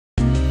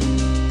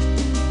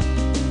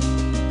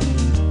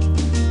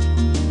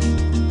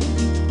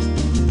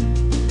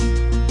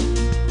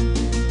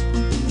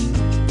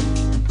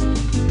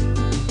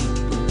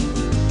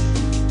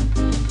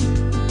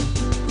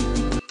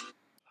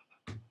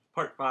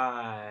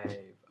5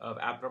 of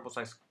Abnormal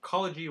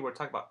Psychology. We're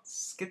talking about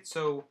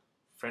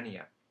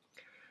schizophrenia.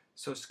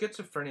 So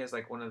schizophrenia is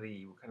like one of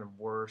the kind of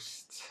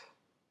worst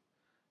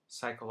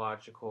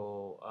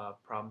psychological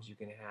problems you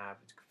can have.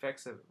 It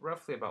affects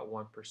roughly about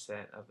 1%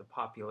 of the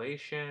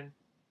population.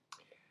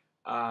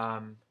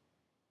 And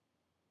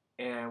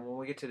when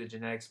we get to the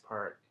genetics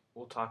part,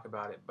 we'll talk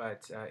about it.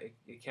 But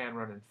it can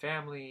run in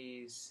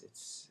families.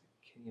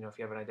 If you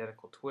have an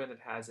identical twin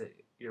that has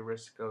it, your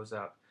risk goes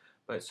up.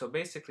 But so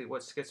basically,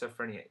 what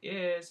schizophrenia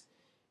is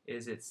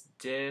it's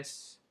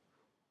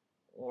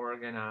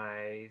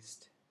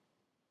disorganized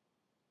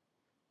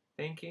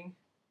thinking.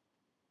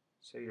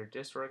 So you're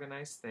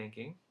disorganized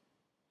thinking.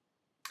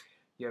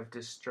 You have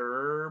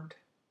disturbed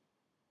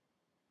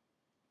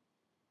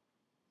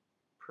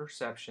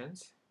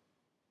perceptions.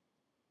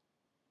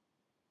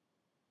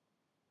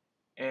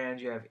 And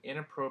you have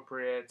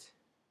inappropriate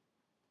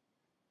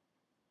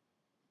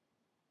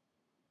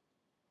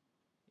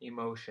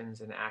emotions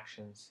and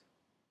actions.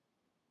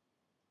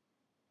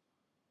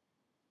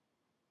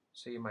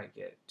 So you might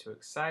get too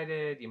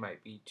excited, you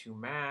might be too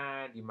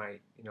mad, you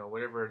might,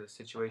 whatever the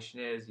situation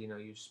is,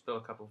 you spill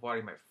a cup of water,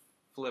 you might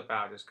flip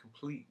out, just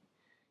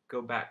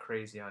go back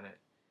crazy on it.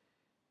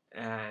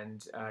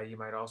 And you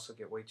might also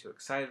get way too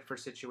excited for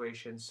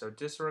situations. So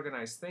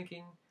disorganized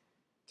thinking,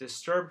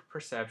 disturbed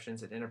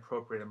perceptions, and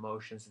inappropriate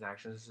emotions and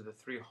actions. Those are the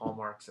 3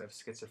 hallmarks of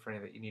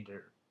schizophrenia that you need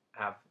to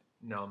have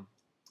known.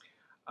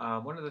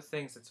 One of the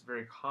things that's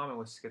very common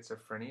with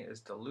schizophrenia is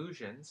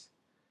delusions.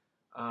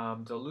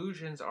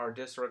 Delusions are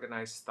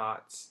disorganized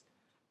thoughts.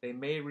 They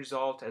may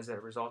result as a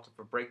result of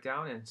a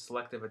breakdown in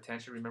selective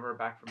attention. Remember,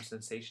 back from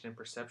sensation and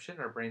perception,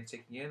 our brain's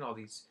taking in all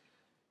these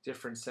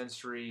different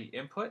sensory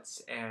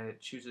inputs, and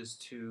it chooses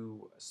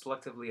to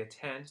selectively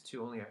attend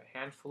to only a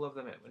handful of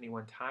them at any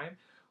one time.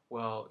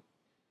 Well,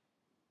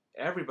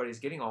 everybody's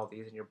getting all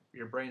these, and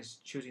your brain's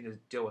choosing to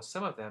deal with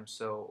some of them.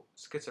 So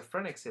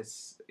schizophrenics,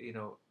 it's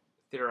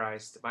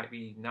theorized, might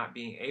be not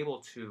being able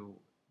to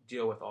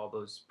deal with all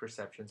those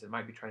perceptions. It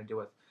might be trying to deal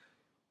with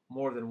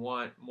more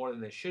than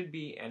they should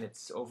be, and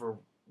it's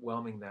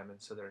overwhelming them, and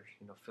so they're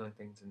feeling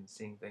things and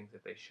seeing things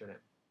that they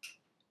shouldn't.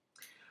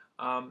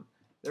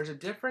 There's a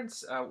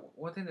difference.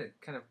 One thing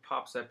that kind of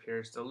pops up here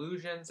is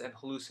delusions and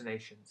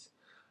hallucinations.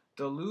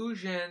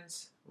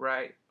 Delusions,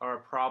 right, are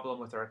a problem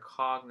with our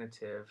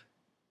cognitive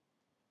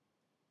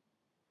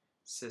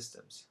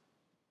systems.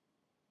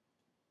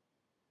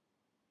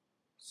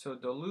 So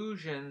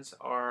delusions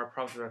are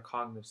problems with our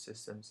cognitive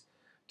systems.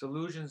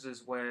 Delusions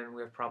is when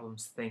we have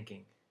problems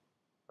thinking.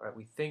 Right?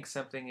 We think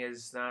something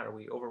is not, or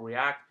we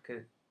overreact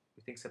because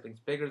we think something's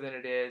bigger than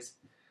it is.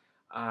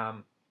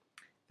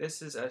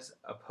 This is as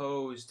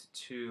opposed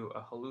to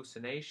a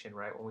hallucination,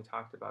 right? When we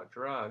talked about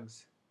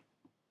drugs.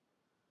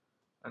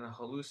 And a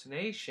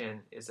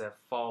hallucination is a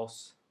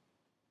false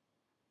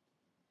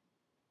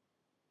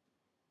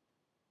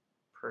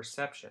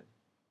perception,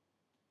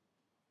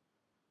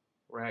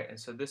 right? And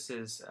so this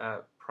is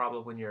a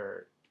problem when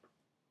you're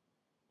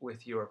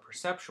with your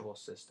perceptual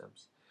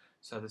systems.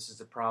 So this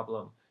is a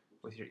problem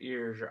with your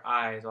ears, your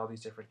eyes, all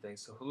these different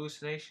things. So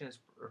hallucination is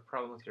a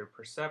problem with your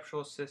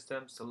perceptual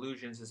systems.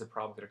 Delusions is a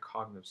problem with your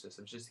cognitive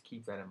systems. Just to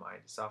keep that in mind.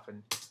 It's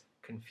often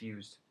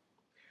confused.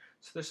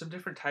 So there's some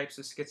different types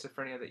of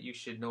schizophrenia that you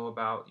should know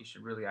about. You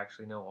should really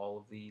actually know all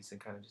of these and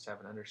kind of just have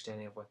an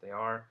understanding of what they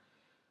are.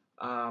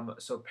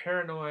 So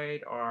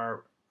paranoid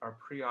are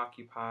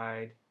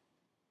preoccupied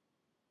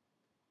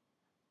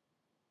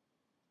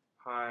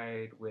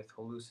with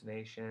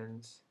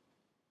hallucinations.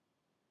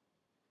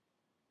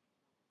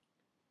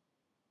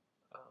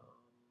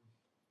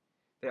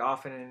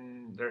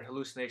 Their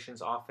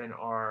hallucinations often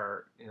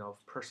are,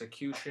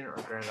 persecution or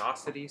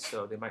grandiosity.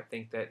 So they might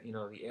think that,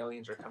 the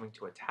aliens are coming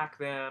to attack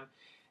them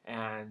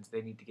and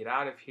they need to get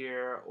out of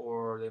here,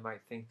 or they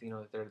might think,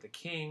 that they're the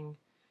king.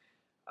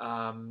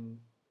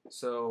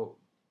 So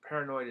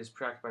paranoid is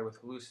preoccupied with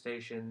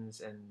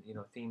hallucinations and,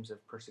 themes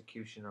of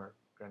persecution or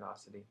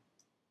grandiosity.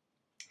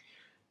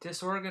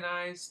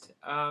 Disorganized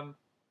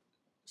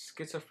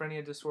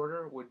schizophrenia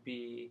disorder would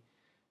be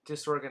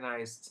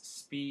disorganized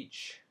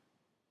speech,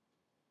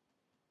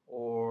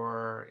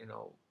 or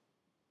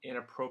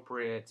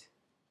inappropriate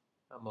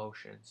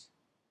emotions.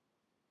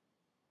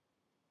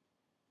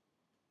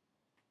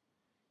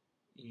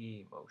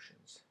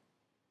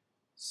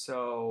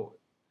 So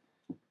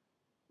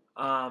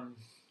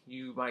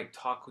you might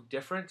talk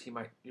different.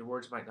 Your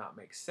words might not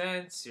make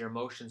sense. Your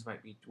emotions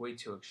might be way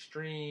too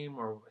extreme,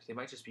 or they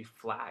might just be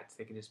flat.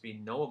 They can just be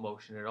no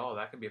emotion at all.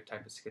 That can be a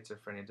type of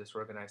schizophrenia,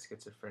 disorganized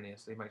schizophrenia.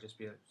 So they might just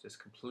be just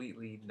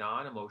completely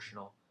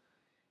non-emotional.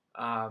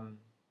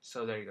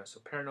 So there you go.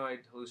 So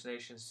paranoid,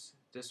 hallucinations,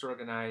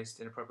 disorganized,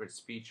 inappropriate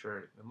speech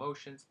or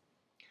emotions.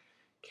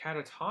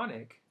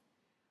 Catatonic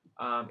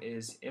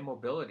is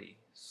immobility.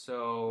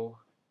 So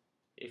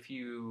if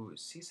you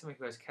see somebody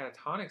who has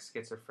catatonic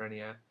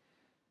schizophrenia,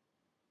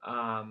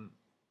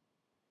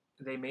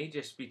 they may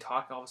just be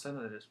talking all of a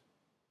sudden, they just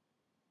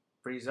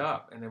freeze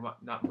up and they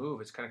might not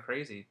move. It's kind of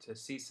crazy to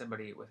see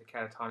somebody with a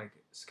catatonic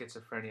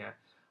schizophrenia.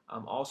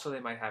 Also, they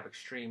might have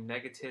extreme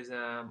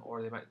negativism,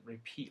 or they might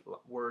repeat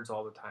words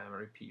all the time, or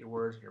repeat your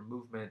words and your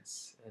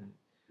movements, and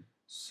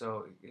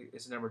so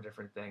it's a number of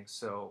different things.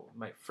 So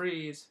might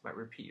freeze, might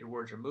repeat your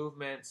words or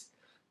movements,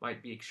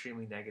 might be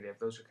extremely negative.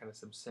 Those are kind of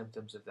some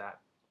symptoms of that.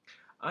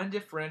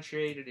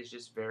 Undifferentiated is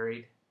just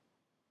varied.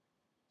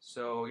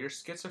 So you're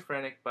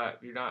schizophrenic, but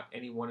you're not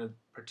any one of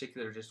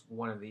particular, just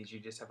one of these.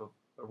 You just have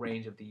a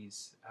range of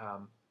these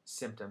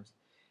symptoms.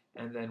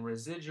 And then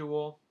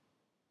residual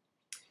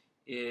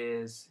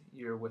is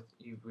you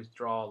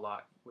withdraw a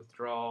lot.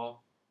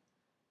 Withdrawal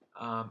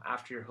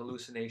after your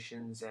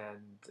hallucinations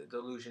and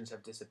delusions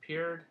have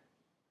disappeared.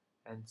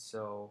 And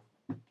so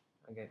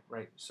again,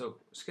 right? So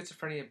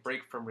schizophrenia,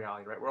 break from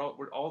reality, right?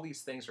 All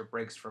these things are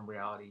breaks from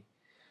reality.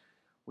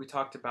 We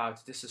talked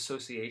about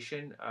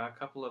disassociation a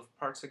couple of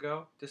parts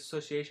ago.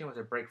 Disassociation was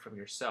a break from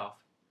yourself.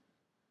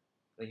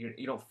 Like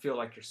you don't feel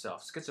like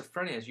yourself.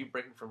 Schizophrenia is you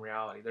breaking from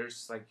reality.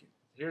 There's like,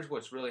 here's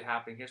what's really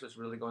happening. Here's what's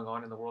really going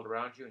on in the world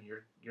around you, and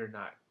you're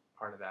not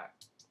part of that.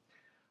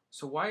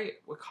 So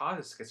what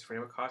causes schizophrenia?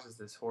 What causes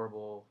this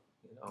horrible,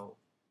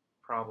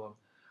 problem?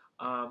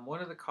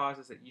 One of the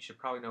causes that you should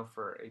probably know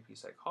for AP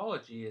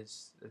psychology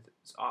is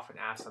it's often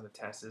asked on the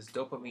test is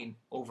dopamine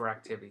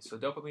overactivity. So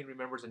dopamine,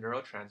 remember, is a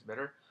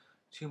neurotransmitter.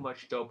 Too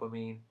much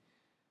dopamine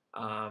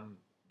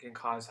can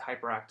cause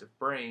hyperactive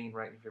brain,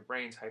 right? If your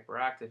brain's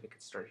hyperactive, it can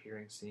start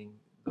hearing, seeing,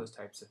 those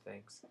types of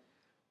things.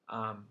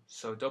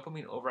 So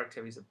dopamine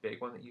overactivity is a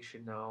big one that you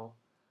should know.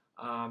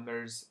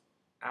 There's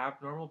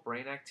abnormal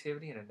brain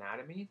activity and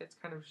anatomy. That's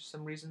kind of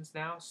some reasons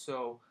now.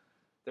 So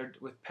they're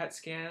with PET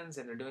scans,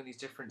 and they're doing these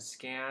different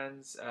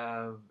scans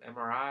of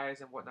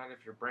MRIs and whatnot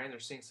of your brain. They're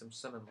seeing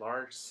some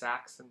enlarged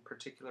sacs in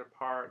particular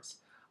parts,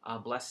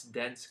 less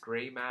dense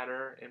gray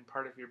matter in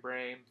part of your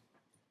brain,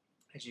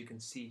 as you can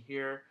see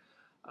here.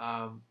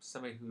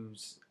 Somebody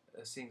who's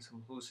seeing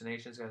some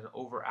hallucinations, has an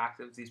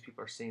overactive. These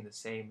people are seeing the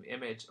same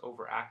image,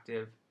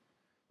 overactive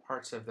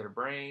parts of their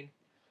brain.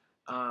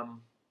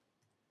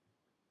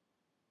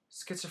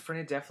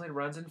 Schizophrenia definitely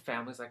runs in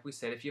families. Like we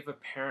said, if you have a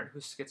parent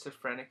who's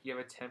schizophrenic, you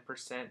have a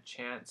 10%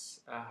 chance,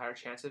 higher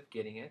chance of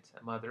getting it.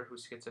 A mother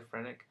who's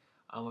schizophrenic.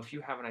 If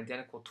you have an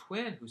identical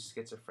twin who's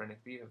schizophrenic,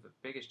 you have the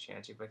biggest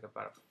chance. You have like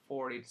about a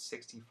 40 to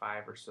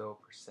 65 or so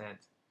percent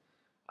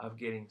of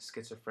getting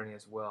schizophrenia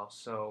as well.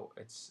 So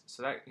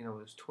that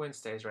those twin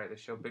stays, right? They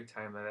show big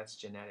time that that's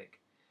genetic,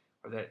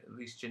 or that at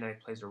least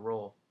genetic plays a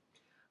role.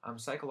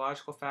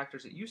 Psychological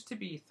factors. It used to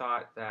be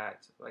thought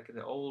that, like in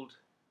the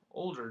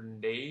older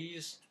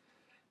days,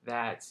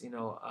 that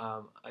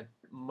a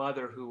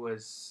mother who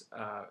was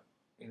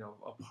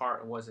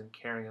apart and wasn't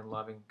caring and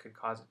loving could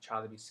cause a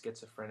child to be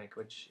schizophrenic,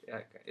 which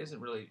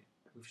isn't really,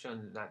 we've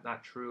shown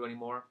not true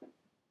anymore.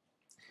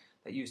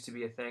 That used to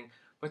be a thing.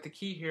 But the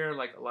key here,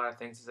 like a lot of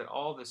things, is that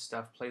all this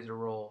stuff plays a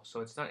role.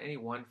 So it's not any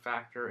one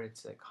factor,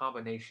 it's a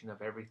combination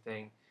of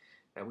everything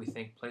that we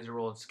think plays a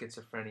role in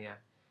schizophrenia.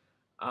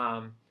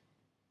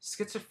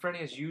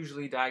 Schizophrenia is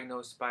usually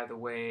diagnosed, by the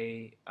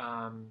way,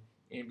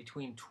 in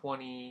between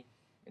 20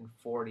 and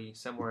 40,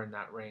 somewhere in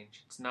that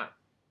range. It's not,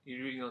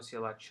 you really don't see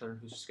a lot of children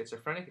who's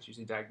schizophrenic. It's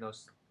usually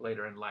diagnosed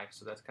later in life.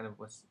 So that's kind of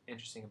what's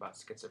interesting about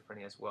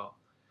schizophrenia as well.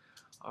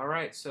 All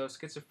right, so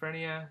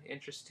schizophrenia,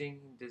 interesting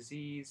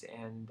disease,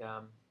 and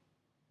we'll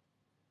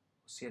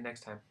see you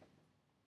next time.